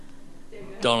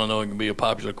Don, I know it can be a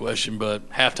popular question, but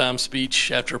halftime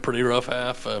speech after a pretty rough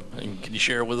half, and can you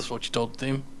share with us what you told the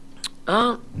team?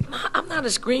 I'm not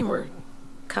a screamer,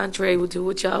 contrary to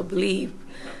what y'all believe.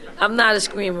 I'm not a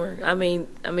screamer. I mean,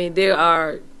 there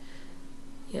are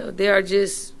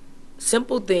just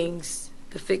simple things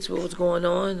to fix what was going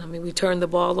on. I mean, we turned the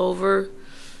ball over.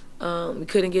 We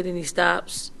couldn't get any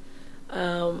stops.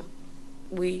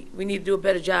 We need to do a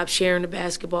better job sharing the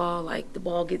basketball. Like, the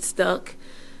ball gets stuck.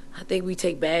 I think we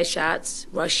take bad shots,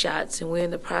 rush shots, and we're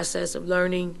in the process of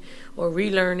learning or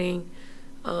relearning,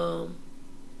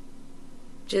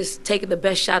 just taking the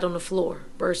best shot on the floor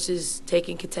versus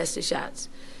taking contested shots.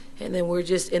 And then we're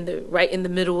just right in the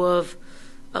middle of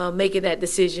making that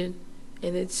decision,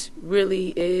 and it's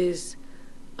really is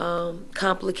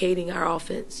complicating our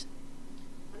offense.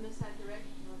 On this side, Rick,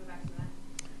 we'll go back to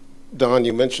that. Don,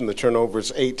 you mentioned the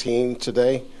turnovers 18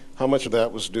 today. How much of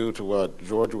that was due to what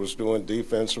Georgia was doing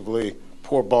defensively,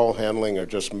 poor ball handling, or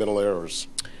just mental errors?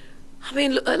 I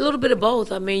mean, a little bit of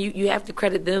both. I mean, you have to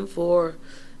credit them for,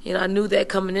 I knew that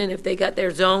coming in. If they got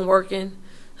their zone working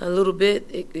a little bit,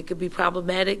 it could be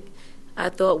problematic. I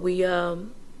thought we did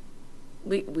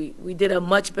a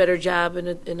much better job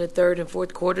in the third and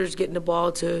fourth quarters, getting the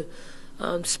ball to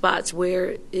spots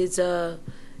where it's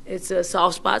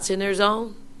soft spots in their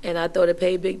zone. And I thought it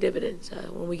paid big dividends.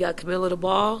 When we got Camilla the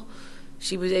ball,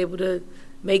 she was able to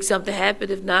make something happen.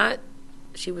 If not,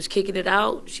 she was kicking it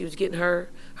out. She was getting her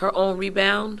own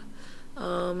rebound.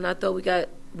 And I thought we got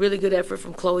really good effort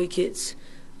from Chloe Kitts,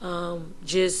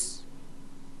 just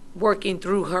working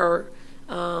through her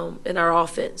in our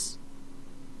offense.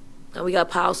 And we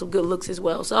got Powell some good looks as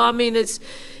well. So, I mean, it's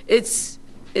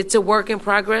a work in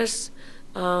progress.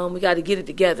 We got to get it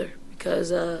together because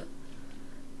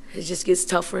it just gets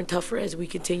tougher and tougher as we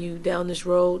continue down this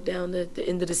road, down the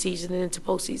end of the season and into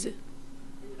postseason.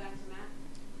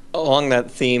 Along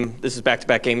that theme, this is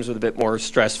back-to-back games with a bit more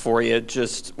stress for you.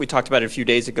 We talked about it a few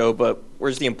days ago, but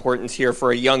where's the importance here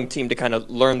for a young team to kind of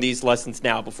learn these lessons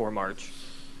now before March?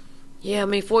 Yeah, I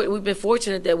mean, we've been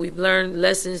fortunate that we've learned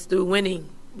lessons through winning.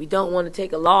 We don't want to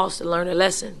take a loss to learn a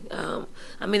lesson.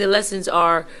 I mean, the lessons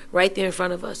are right there in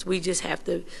front of us. We just have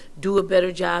to do a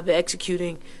better job of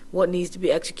executing what needs to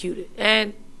be executed.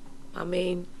 And, I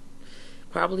mean,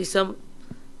 probably some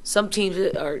teams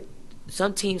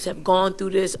have gone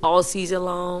through this all season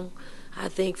long. I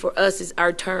think for us, it's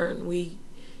our turn. We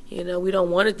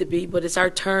don't want it to be, but it's our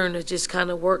turn to just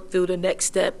kind of work through the next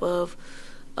step of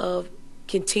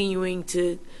continuing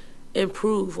to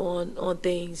improve on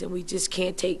things, and we just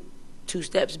can't take two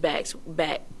steps back.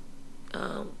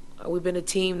 We've been a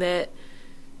team that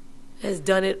has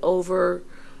done it over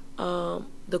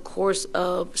the course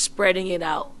of spreading it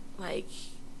out. Like,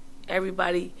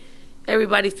 everybody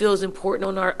feels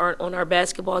important on our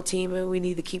basketball team, and we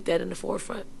need to keep that in the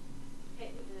forefront.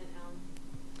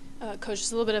 Coach,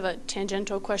 it's a little bit of a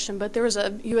tangential question, but there was a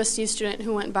USC student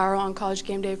who went viral on College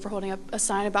Game Day for holding up a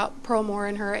sign about Pearl Moore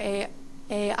and her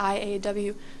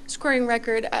AIAW scoring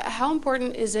record. How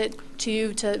important is it to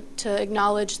you to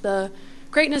acknowledge the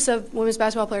greatness of women's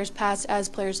basketball players past as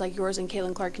players like yours and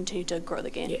Caitlin Clark continue to grow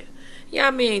the game? Yeah.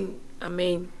 I mean,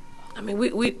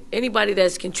 we anybody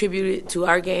that's contributed to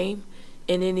our game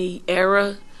in any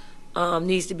era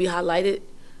needs to be highlighted.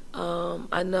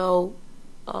 I know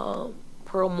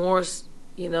Pearl Morris,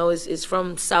 is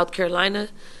from South Carolina,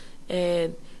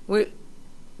 and we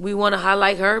want to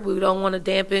highlight her, but we don't want to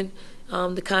dampen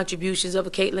the contributions of a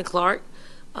Caitlin Clark.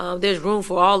 There's room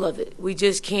for all of it. We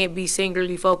just can't be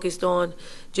singularly focused on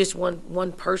just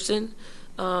one person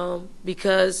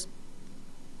because,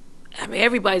 I mean,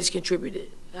 everybody's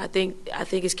contributed. I think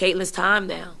it's Caitlin's time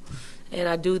now, and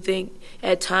I do think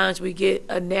at times we get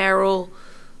a narrow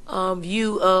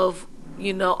view of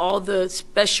all the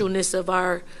specialness of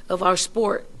our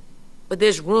sport, but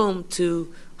there's room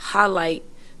to highlight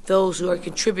those who are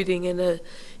contributing in a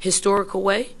historical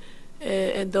way,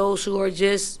 and those who are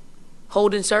just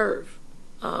hold and serve.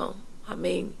 I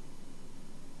mean,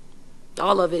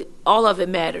 all of it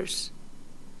matters.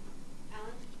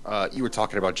 You were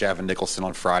talking about Javin Nicholson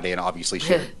on Friday, and obviously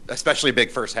she had especially a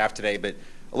big first half today, but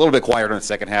a little bit quieter in the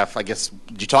second half. I guess,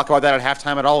 did you talk about that at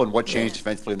halftime at all, and what changed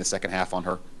defensively in the second half on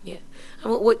her? Yeah. I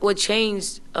mean, what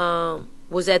changed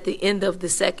was at the end of the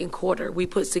second quarter. We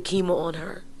put Sakima on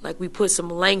her. Like, we put some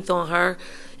length on her,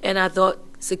 and I thought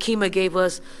Sakima gave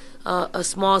us a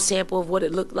small sample of what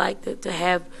it looked like to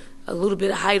have a little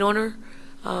bit of height on her.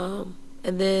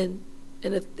 And then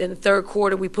in the third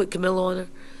quarter, we put Camilla on her.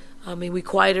 I mean, we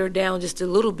quieted her down just a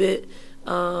little bit,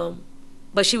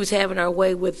 but she was having her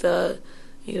way with,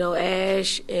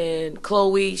 Ash and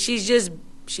Chloe. She's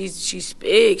She's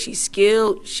big. She's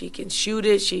skilled. She can shoot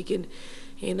it. She can,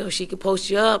 she can post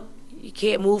you up. You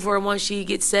can't move her once she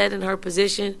gets set in her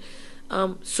position.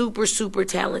 Super, super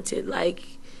talented. Like,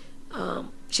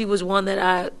 she was one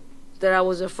that I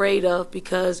was afraid of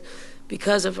because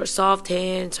of her soft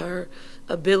hands, her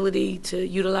ability to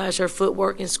utilize her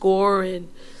footwork and score and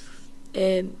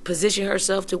position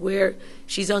herself to where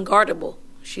she's unguardable.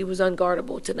 She was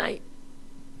unguardable tonight.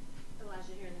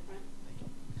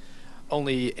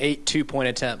 Only 8 2-point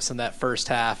attempts in that first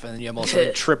half, and you almost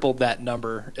tripled that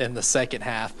number in the second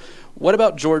half. What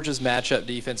about Georgia's matchup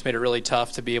defense made it really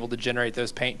tough to be able to generate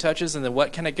those paint touches? And then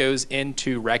what kind of goes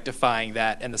into rectifying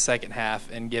that in the second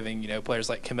half and giving players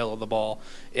like Camilla the ball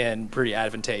in pretty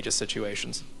advantageous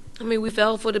situations? I mean, we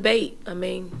fell for the bait. I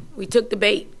mean, we took the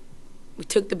bait.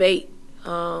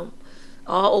 All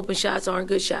open shots aren't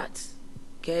good shots,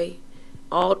 okay?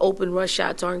 All open rush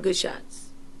shots aren't good shots.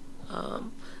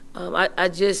 I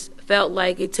just felt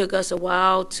like it took us a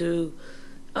while to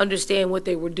understand what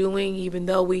they were doing, even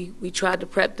though we tried to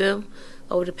prep them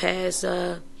over the past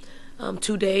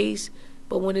 2 days.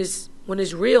 But when it's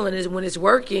real and when it's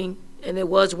working, and it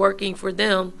was working for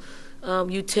them,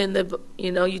 you tend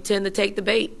to take the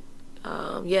bait.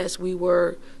 Yes, we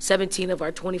were 17 of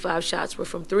our 25 shots were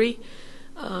from three.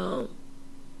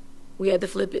 We had to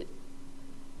flip it.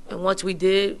 And once we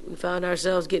did, we found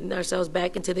ourselves getting ourselves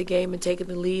back into the game and taking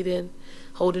the lead and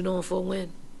holding on for a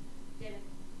win.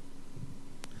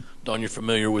 Dawn, you're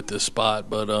familiar with this spot,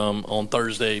 but on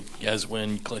Thursday, you guys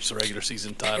win, you clinch the regular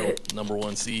season title, number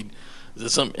 1 seed. Is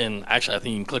this something? And actually, I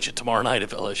think you can clinch it tomorrow night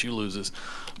if LSU loses.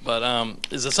 But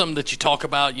is this something that you talk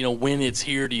about? When it's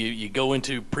here, do you go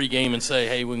into pregame and say,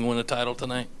 "Hey, we can win a title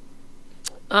tonight"?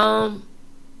 No,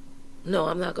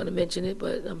 I'm not going to mention it,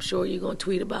 but I'm sure you're going to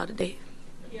tweet about it, Dave.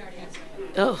 He already has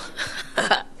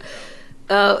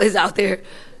Oh, it's out there.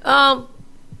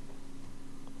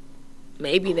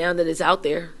 Maybe now that it's out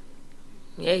there,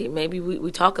 yeah, maybe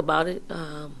we talk about it.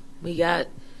 We got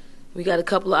a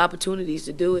couple of opportunities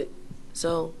to do it,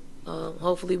 so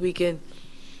hopefully we can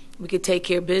take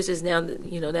care of business now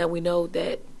that that we know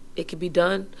that it can be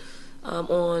done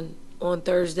on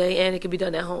Thursday and it can be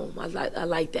done at home. I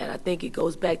like that. I think it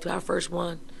goes back to our first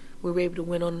one. We were able to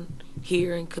win on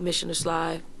here, and Commissioner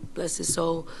Sly, bless his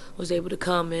soul, was able to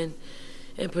come and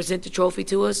present the trophy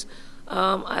to us.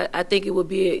 I think it would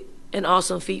be an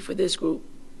awesome feat for this group.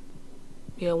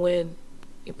 When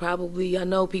I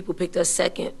know people picked us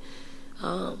second,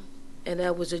 and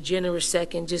that was a generous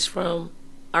second just from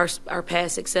our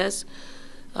past success.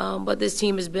 But this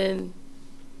team has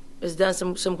done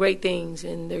some great things,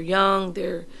 and they're young,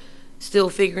 they're still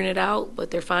figuring it out,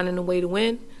 but they're finding a way to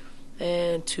win.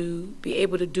 And to be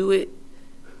able to do it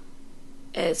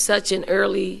at such an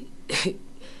early,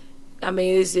 I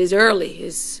mean, it's early.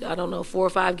 It's, 4 or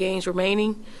 5 games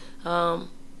remaining. I'm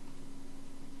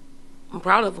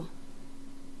proud of them.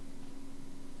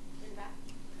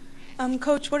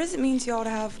 Coach, what does it mean to y'all to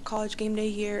have College Game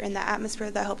Day here and the atmosphere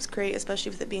that helps create,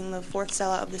 especially with it being the 4th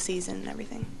sellout of the season and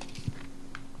everything?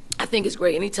 I think it's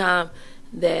great. Anytime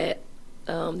that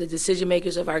the decision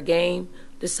makers of our game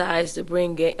decides to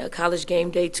bring a College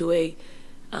Game Day to a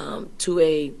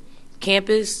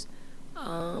campus,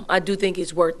 I do think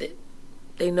it's worth it.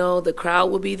 They know the crowd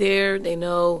will be there. They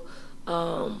know,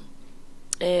 and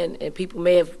people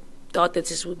may have thought that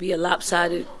this would be a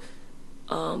lopsided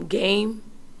game,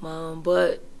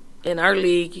 but in our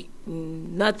league,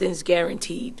 nothing's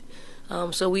guaranteed.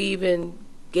 So we even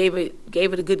gave it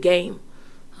a good game,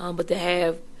 but to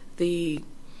have the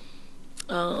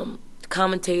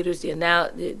commentators,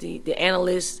 the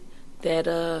analysts that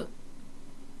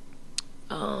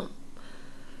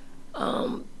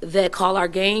that call our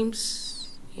games,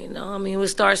 it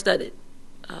was star-studded.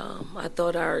 I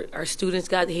thought our students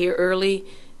got here early,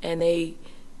 and they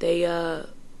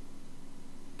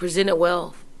presented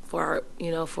well for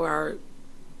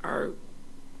our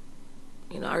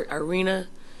arena.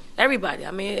 Everybody.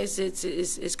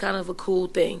 It's kind of a cool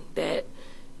thing that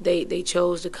they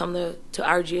chose to come to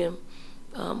our gym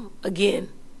again,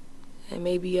 and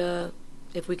maybe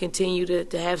if we continue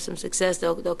to have some success,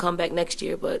 they'll come back next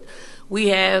year. But we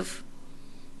have,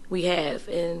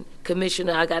 and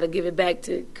Commissioner, I got to give it back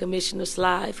to Commissioner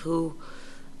Slive, who,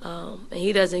 and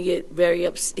he doesn't get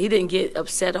he didn't get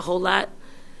upset a whole lot,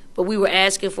 but we were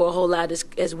asking for a whole lot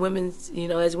as women's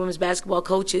basketball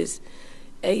coaches,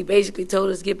 and he basically told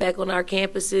us to get back on our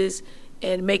campuses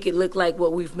and make it look like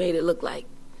what we've made it look like.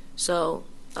 So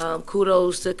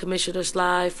kudos to Commissioner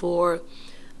Sly for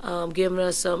giving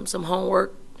us some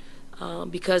homework.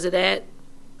 Because of that,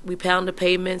 we pound the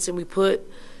pavements and we put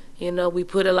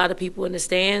a lot of people in the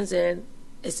stands, and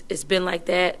it's been like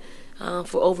that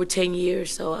for over 10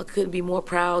 years. So I couldn't be more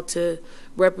proud to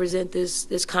represent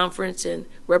this conference and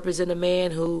represent a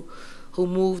man who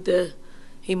moved the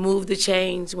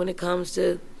chains when it comes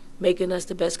to making us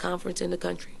the best conference in the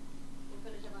country.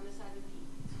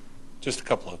 Just a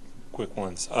couple of quick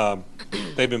ones.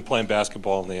 They've been playing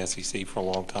basketball in the SEC for a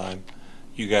long time.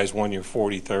 You guys won your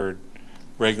 43rd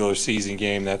regular season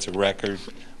game. That's a record.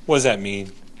 What does that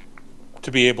mean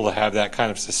to be able to have that kind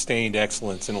of sustained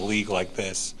excellence in a league like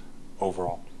this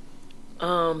overall?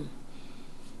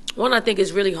 One, I think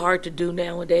is really hard to do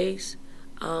nowadays.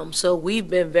 So we've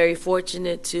been very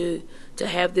fortunate to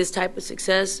have this type of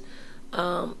success.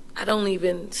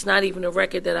 It's not even a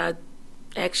record that I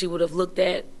actually would have looked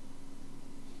at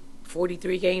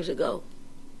 43 games ago.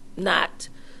 Not.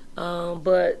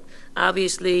 But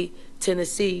obviously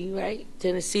Tennessee, right?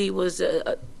 Tennessee was,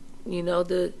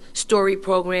 the story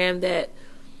program that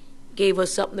gave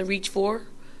us something to reach for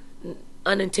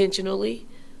unintentionally.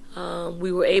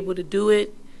 We were able to do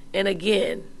it. And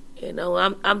again,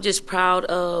 I'm just proud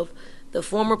of the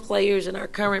former players and our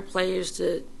current players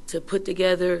to put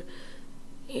together,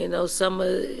 some of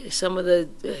the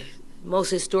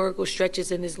most historical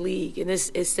stretches in this league, and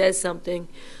it says something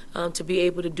to be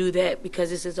able to do that, because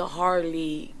this is a hard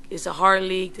league. It's a hard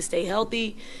league to stay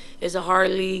healthy. It's a hard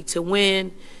league to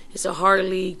win. It's a hard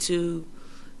league to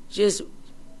just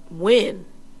win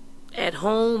at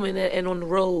home and on the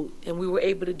road, and we were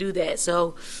able to do that.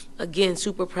 So, again,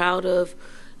 super proud of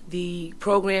the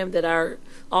program that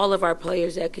all of our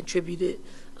players that contributed.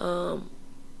 So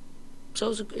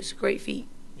it's a great feat.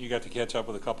 You got to catch up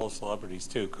with a couple of celebrities,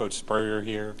 too. Coach Spurrier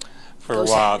here for a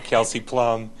while. Kelsey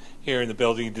Plum here in the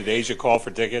building. Did Asia call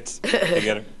for tickets to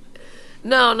get her?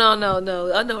 No.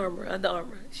 Under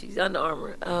Armour. She's Under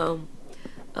Armour.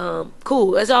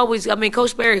 Cool. As always,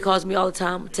 Coach Barry calls me all the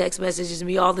time, text messages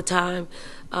me all the time.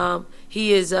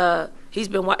 He's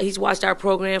watched our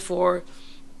program for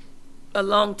a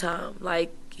long time.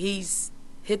 Like, he's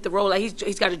hit the road. Like,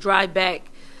 he's got to drive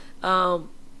back.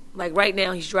 Like right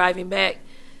now, he's driving back,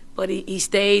 but he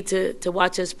stayed to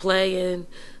watch us play. And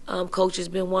Coach has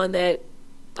been one that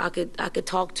I could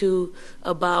talk to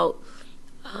about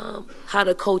how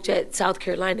to coach at South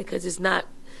Carolina, because it's not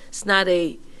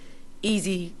a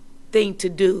easy thing to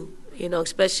do,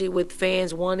 especially with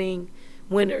fans wanting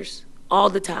winners all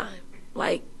the time.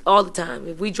 Like, all the time.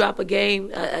 If we drop a game,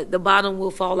 the bottom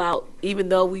will fall out, even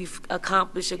though we've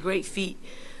accomplished a great feat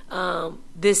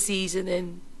this season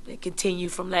and continue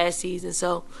from last season.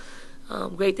 So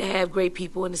great to have great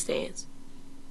people in the stands.